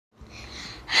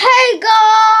Hey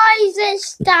guys,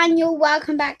 it's Daniel.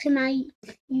 Welcome back to my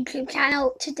YouTube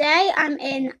channel. Today I'm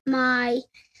in my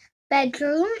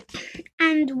bedroom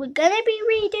and we're going to be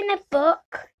reading a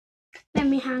book. Let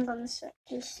me hang on a sec,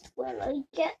 just while I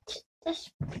get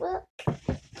this book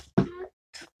out.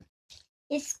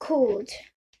 It's called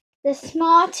The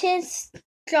Smartest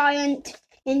Giant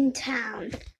in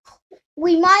Town.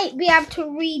 We might be able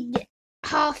to read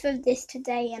half of this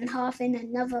today and half in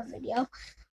another video.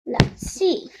 Let's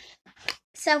see.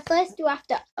 So first you have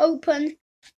to open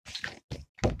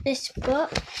this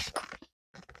book.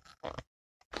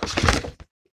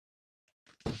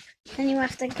 Then you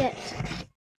have to get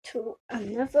to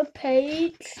another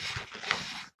page.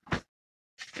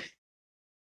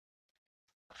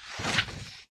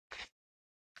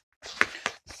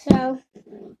 So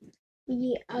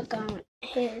we are going,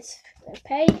 here's the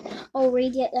page. I'll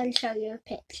read it and show you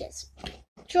pictures.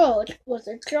 George was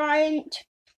a giant.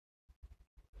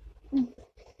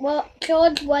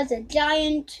 George was a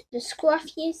giant, the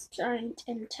scruffiest giant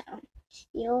in town.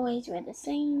 He always wore the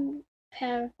same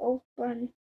pair of old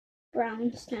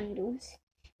brown sandals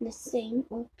and the same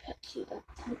old patchy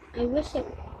boots. I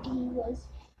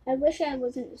wish I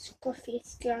wasn't the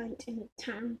scruffiest giant in the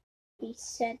town, he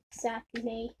said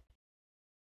sadly.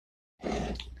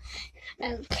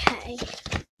 Okay.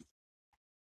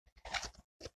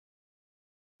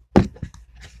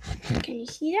 Can you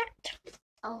see that?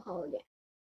 I'll hold it.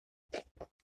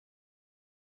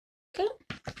 Okay.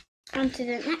 On to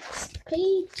the next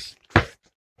page.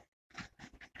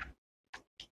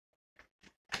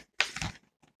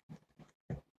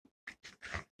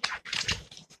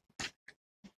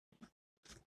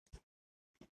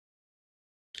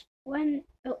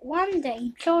 One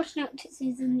day, George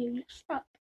notices a new shop.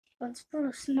 It was full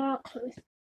of smart clothes,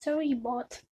 so he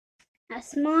bought a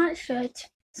smart shirt,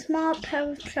 a smart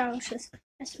pair of trousers,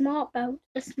 a smart belt,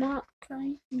 a smart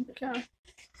driving glove,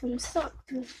 some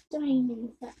socks with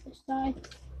diamonds at the side,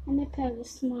 and a pair of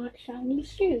smart shiny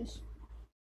shoes.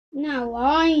 Now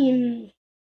I'm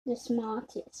the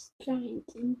smartest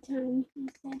giant in town, he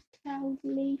said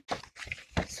proudly.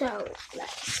 So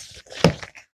let's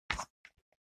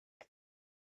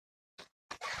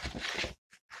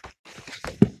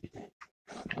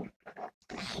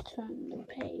turn the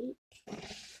page.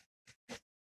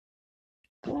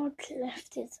 George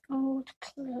left his old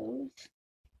clothes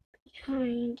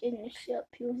behind in the shop.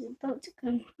 He was about to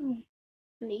go home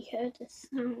when he heard a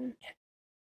sound.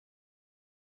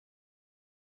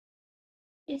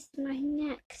 It's my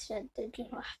neck, said the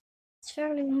giraffe. It's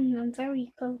very long and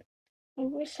very cold. I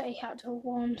wish I had a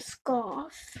warm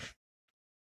scarf.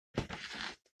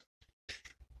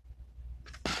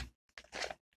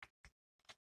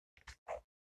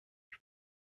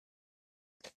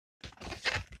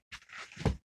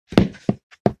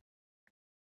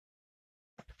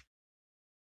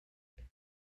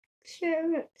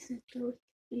 Cheer up, said George.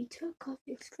 He took off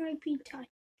his stripy tie,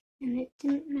 and it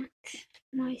didn't match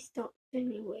my socks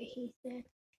anyway, he said.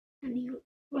 And he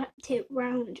wrapped it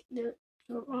round the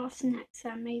giraffe's neck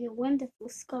and made a wonderful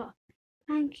scarf.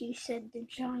 Thank you, said the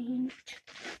giant.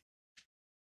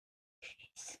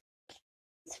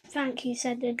 Thank you,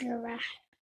 said the giraffe.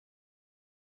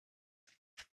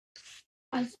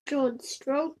 As George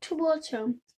strode towards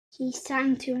home, he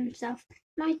sang to himself,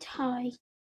 my tie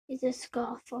is a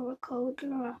scarf for a cold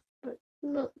giraffe, but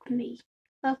look me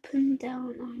up and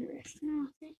down, I'm the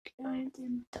smartest giant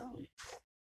in town.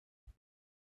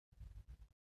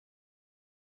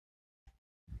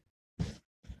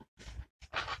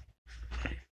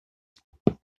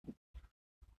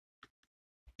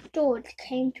 George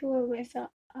came to a river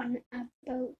on a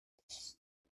boat.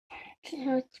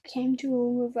 George came to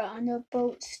a river on a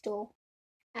boat stall.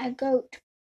 A goat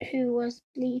who was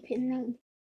bleeping low.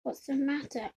 What's the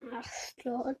matter? Asked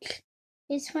George.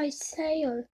 It's my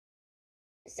sail,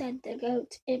 said the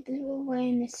goat. It blew away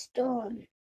in a storm.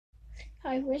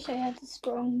 I wish I had a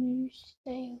strong new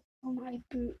sail for my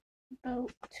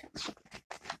boat.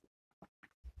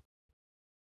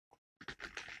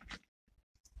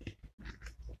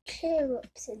 Cheer up,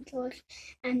 said George.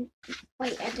 And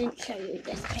wait, I didn't show you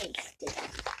this page, did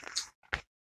I?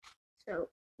 So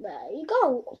there you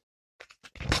go.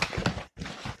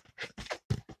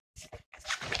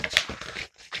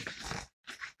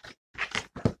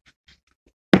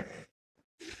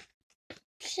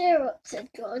 Cheer up, said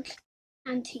George,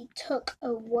 and he took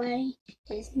away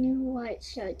his new white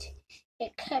shirt.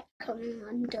 It kept coming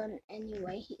undone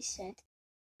anyway, he said,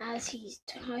 as he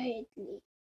tied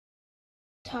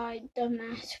the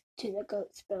mast to the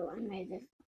goat's bill and made a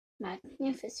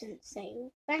magnificent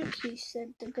sail. Thank you,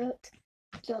 said the goat.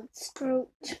 George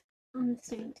stroked on the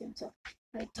same to himself.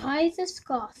 My tie is a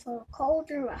scarf for a cold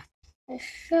giraffe. A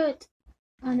shirt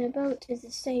on a boat is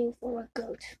a sail for a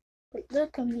goat. But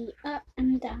look at me up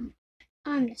and down.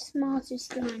 I'm the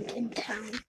smartest giant in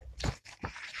town.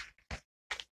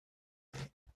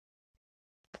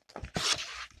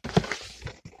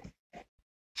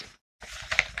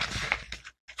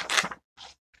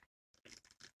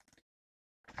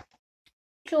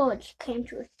 George came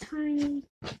to a tiny,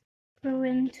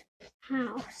 ruined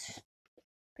house.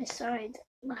 Beside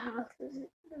the house was a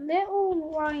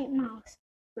little white mouse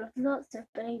with lots of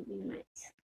baby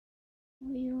mates.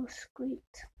 We all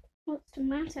squeaked. What's the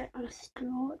matter? Asked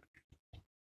George.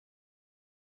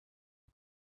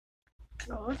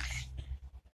 George,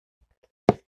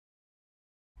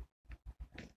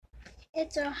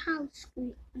 it's our house,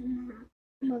 squeaked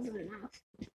Mother Mouse.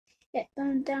 It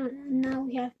burned down and now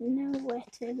we have nowhere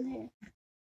to live.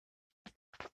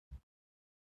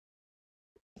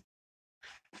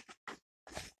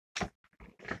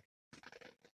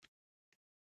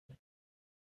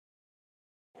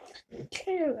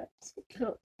 Cheer up, said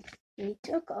George. He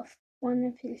took off one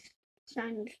of his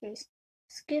shiny shoes.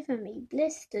 It's giving me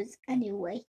blisters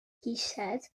anyway, he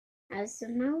said. As the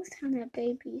mouse and her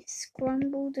baby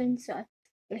scrambled inside,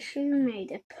 the shoe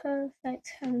made a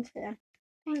perfect home for them.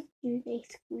 Thank you, they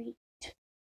squeaked.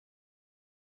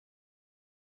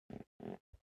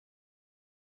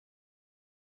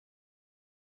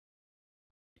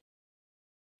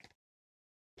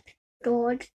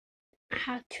 George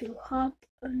had to hop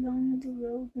along the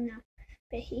road now,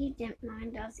 but he didn't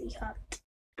mind as he hopped.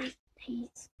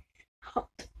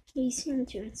 He seemed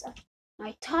to himself,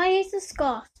 my tie is a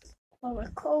scarf for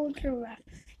a cold giraffe.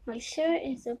 My shirt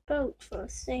is a boat for a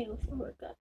sail for a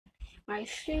goat. My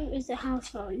shoe is a house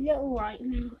for a little white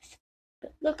mouse.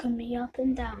 But look at me up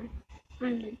and down.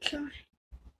 I'm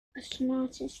the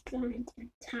smartest giant in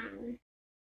town.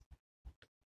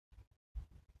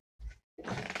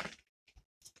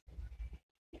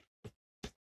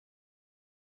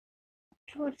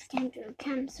 George came to a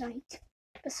campsite.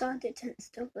 Beside the tent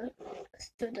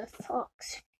stood a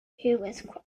fox who was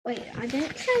wait, I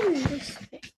didn't show you this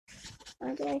bit.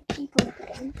 Why do I keep on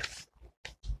again?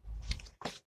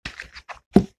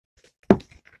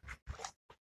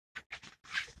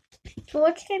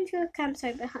 George came to a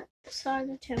campsite. Beside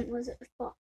the tent was a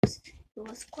fox who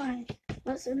was quiet.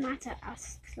 What's the matter?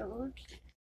 Asked George.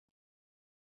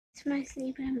 It's my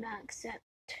sleeping bag, said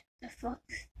the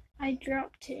fox. I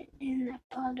dropped it in the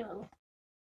puddle.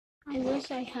 I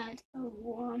wish I had a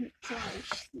warm, dry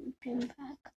sleeping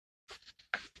bag.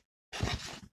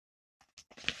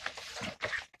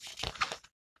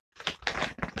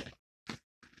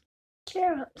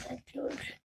 Cheer up, said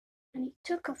George, and he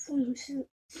took off some suits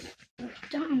of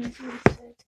diamonds and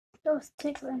said, those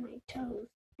tickle my toes.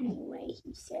 Anyway,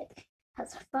 he said,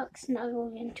 as the fox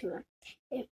snuggled into him,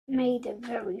 it made a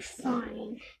very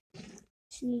fine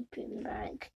sleeping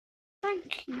bag.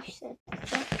 Thank you, said the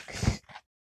fox.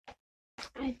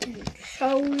 I didn't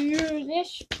show you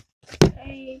this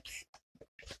page.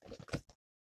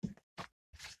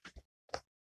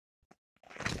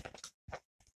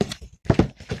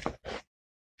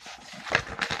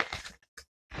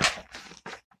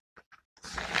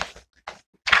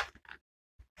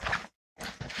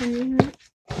 And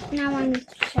now I need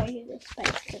to show you this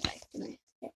page because I finished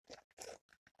it.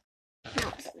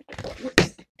 Now it's on the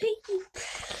next page.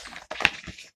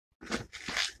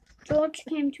 George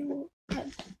came to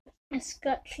a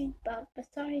scratchy bug.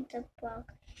 Beside the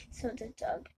bug saw the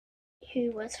dog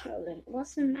who was howling.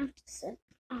 What's the matter?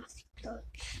 Asked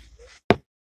George.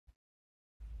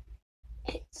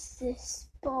 It's this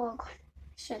bog,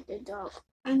 said the dog.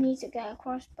 I need to get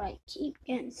across, but I keep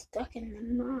getting stuck in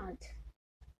the mud.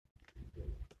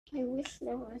 I wish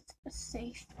there was a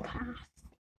safe path.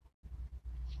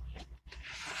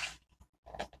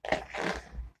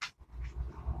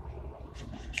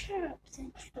 Cheer up,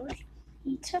 said George.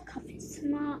 He took off his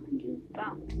smart new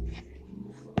belt.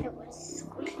 It was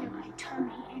squishing my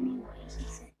tummy anyway, he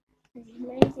said, as he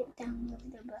laid it down with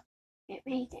the belt. It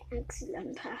made an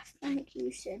excellent path. Thank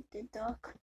you, said the dog.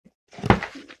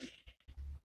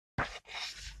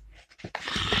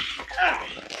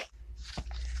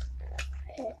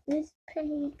 This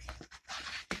page.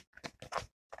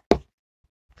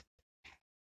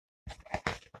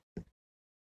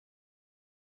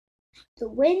 The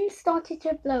wind started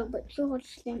to blow, but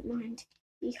George didn't mind.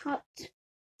 He hopped,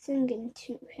 singing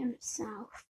to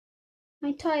himself.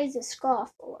 My tie is a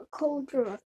scarf or a cold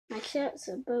drawer. My shirt's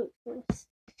a boat for a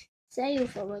sail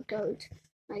for a goat.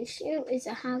 My shoe is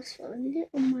a house for a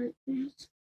little mouse.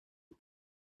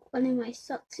 One of my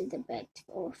socks is a bed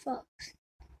for a fox.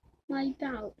 My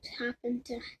belt happened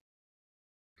to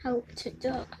helped a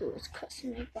dog who was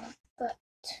crossing my butt.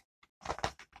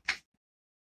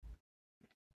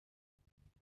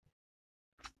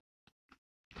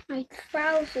 My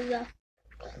trousers are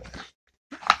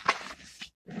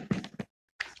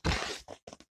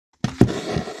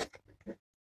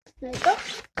there you go.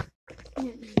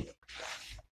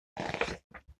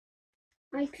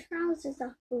 My trousers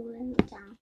are falling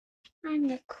down. I'm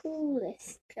the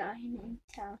coolest guy in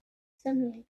town.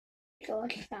 Suddenly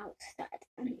George felt sad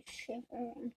and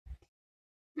shivering.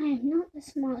 I am not the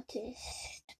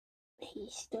smartest. He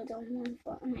stood on one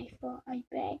foot and I thought I'd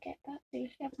better get back to the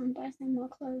shop and buy some more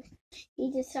clothes.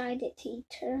 He decided he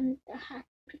turned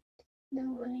the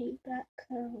way back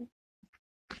home.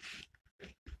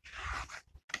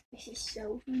 This is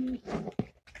so funny.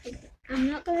 I'm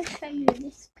not going to show you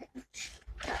this page,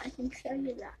 but I can show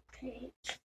you that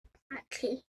page.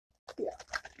 Actually, look.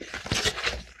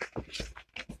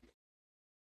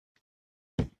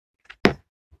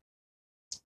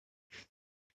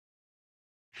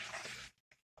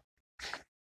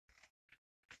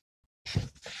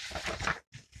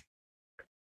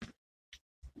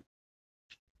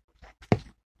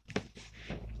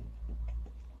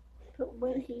 But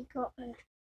when he got there,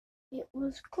 it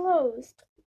was closed.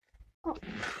 Oh.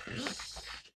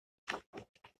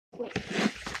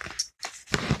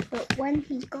 But when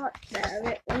he got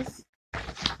there, it was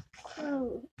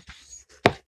closed.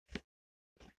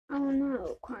 Oh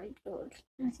no, cried George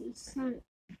as he sank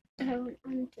down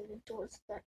onto the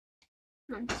doorstep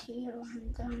and he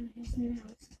ran down his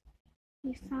nose.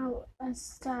 He felt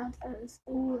as sad as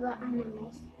all the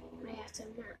animals met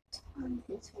a mat on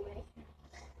his way.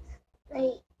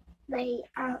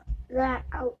 They're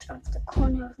out of the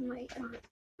corner of my eye.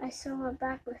 I saw a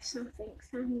bag with something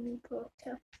Sammy brought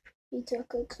up. He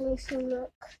took a closer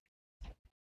look.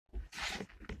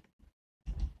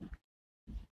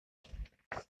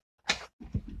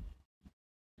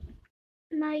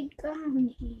 My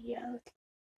gown, he yelled.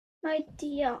 My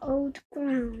dear old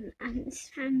gown and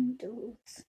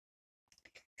sandals.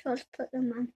 George put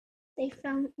them on. They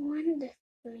felt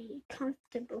wonderfully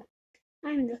comfortable.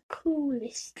 I'm the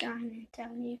coolest guy in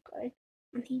town, he cried,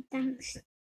 and he danced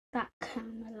back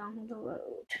home along the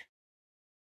road.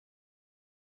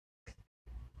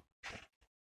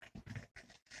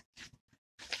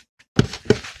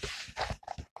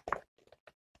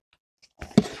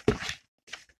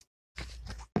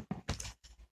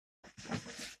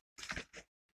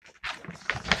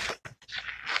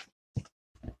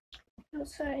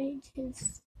 Outside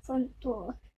his front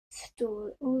door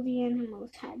stall, all the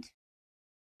animals had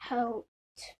helped.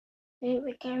 They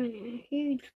were carrying a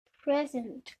huge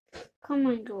present. Come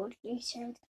on, George, he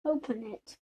said. Open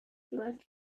it. But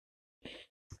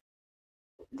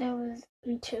there was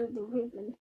until the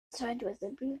ribbon. Inside was a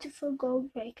beautiful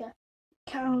gold breaker,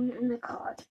 gown, and a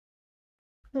card.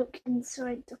 Look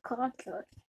inside the card, George.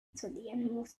 So the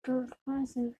animals pulled the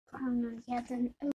present crown and gathered